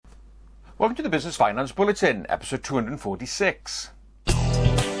Welcome to the Business Finance Bulletin, episode 246.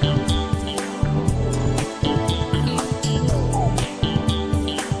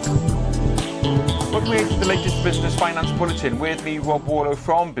 Welcome to the latest Business Finance Bulletin with me, Rob Warlow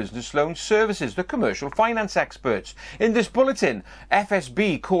from Business Loan Services, the commercial finance experts. In this bulletin,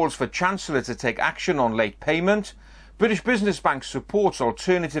 FSB calls for Chancellor to take action on late payment, British Business Bank supports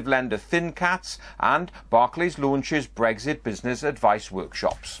alternative lender ThinCats, and Barclays launches Brexit Business Advice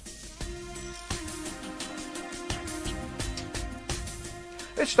Workshops.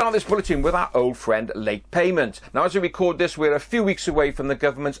 Let's start this bulletin with our old friend late payment. Now, as we record this, we're a few weeks away from the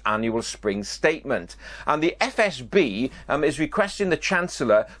government's annual spring statement. And the FSB is requesting the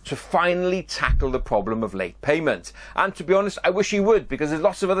Chancellor to finally tackle the problem of late payment. And to be honest, I wish he would, because there's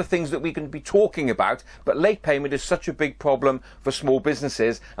lots of other things that we can be talking about. But late payment is such a big problem for small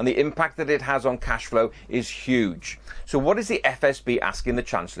businesses, and the impact that it has on cash flow is huge. So what is the FSB asking the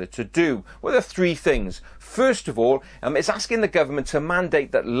Chancellor to do? Well, there are three things. First of all, it's asking the government to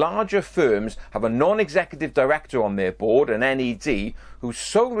mandate that larger firms have a non-executive director on their board, an NED, whose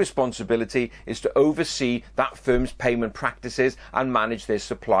sole responsibility is to oversee that firm's payment practices and manage their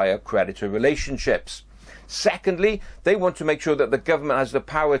supplier-creditor relationships. Secondly, they want to make sure that the government has the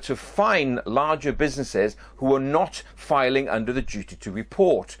power to fine larger businesses who are not filing under the duty to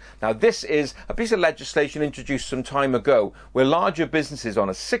report. Now, this is a piece of legislation introduced some time ago where larger businesses on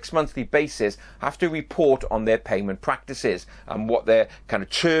a 6-monthly basis have to report on their payment practices and what their kind of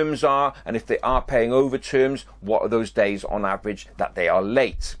terms are, and if they are paying over terms, what are those days on average that they are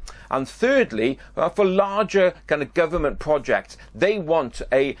late. And thirdly, for larger kind of government projects, they want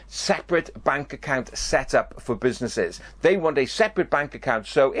a separate bank account set up for businesses. They want a separate bank account.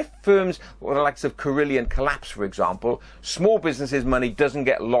 So if firms, the likes of Carillion collapse, for example, small businesses' money doesn't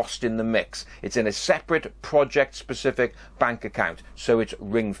get lost in the mix. It's in a separate project-specific bank account, so it's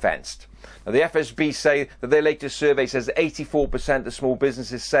ring-fenced. Now, the FSB say that their latest survey says that 84% of small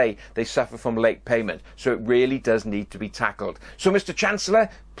businesses say they suffer from late payment, so it really does need to be tackled. So, Mr. Chancellor,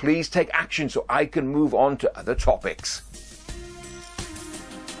 please take action so I can move on to other topics.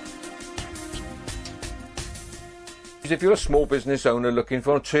 If you're a small business owner looking for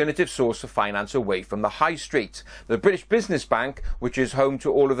an alternative source of finance away from the high street, the British Business Bank, which is home to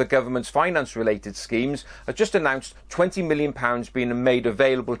all of the government's finance-related schemes, has just announced £20 million being made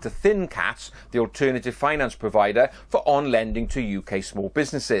available to ThinCats, the alternative finance provider, for on-lending to UK small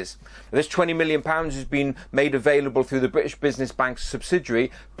businesses. This £20 million has been made available through the British Business Bank's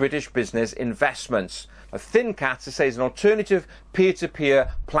subsidiary, British Business Investments. ThinCats is an alternative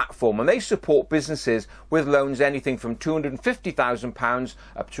peer-to-peer platform, and they support businesses with loans anything from £250,000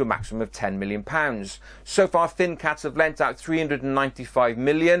 up to a maximum of £10 million. So far, ThinCats have lent out £395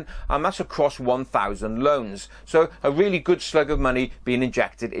 million, and that's across 1,000 loans. So a really good slug of money being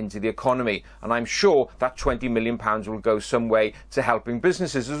injected into the economy, and I'm sure that £20 million will go some way to helping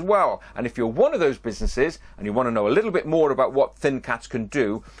businesses as well. And if you're one of those businesses and you want to know a little bit more about what ThinCats can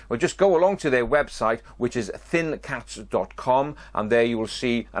do, well, just go along to their website, which is thincats.com, and there you will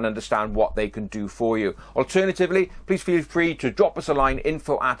see and understand what they can do for you. Alternatively, please feel free to drop us a line,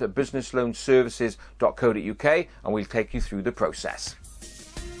 info@businessloanservices.co.uk, and we'll take you through the process.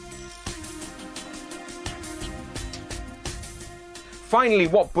 Finally,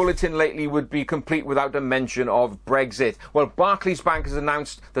 what bulletin lately would be complete without a mention of Brexit? Well, Barclays Bank has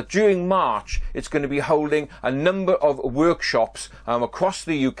announced that during March it's going to be holding a number of workshops across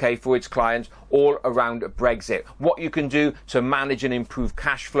the UK for its clients all around Brexit. What you can do to manage and improve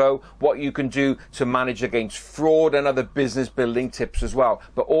cash flow, what you can do to manage against fraud, and other business building tips as well,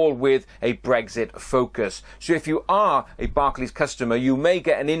 but all with a Brexit focus. So if you are a Barclays customer, you may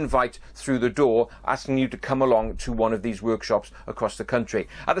get an invite through the door asking you to come along to one of these workshops across the country.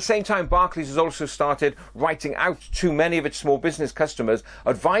 At the same time, Barclays has also started writing out to many of its small business customers,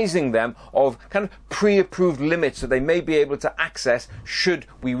 advising them of kind of pre-approved limits that they may be able to access should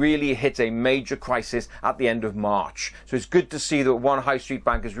we really hit a major crisis at the end of March. So it's good to see that one high street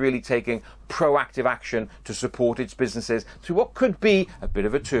bank is really taking proactive action to support its businesses through what could be a bit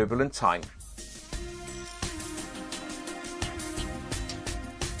of a turbulent time.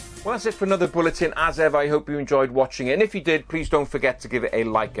 Well, that's it for another bulletin. As ever, I hope you enjoyed watching it, and if you did, please don't forget to give it a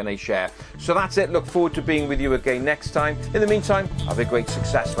like and a share. So that's it. Look forward to being with you again next time. In the meantime, have a great,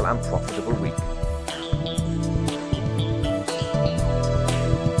 successful and profitable week.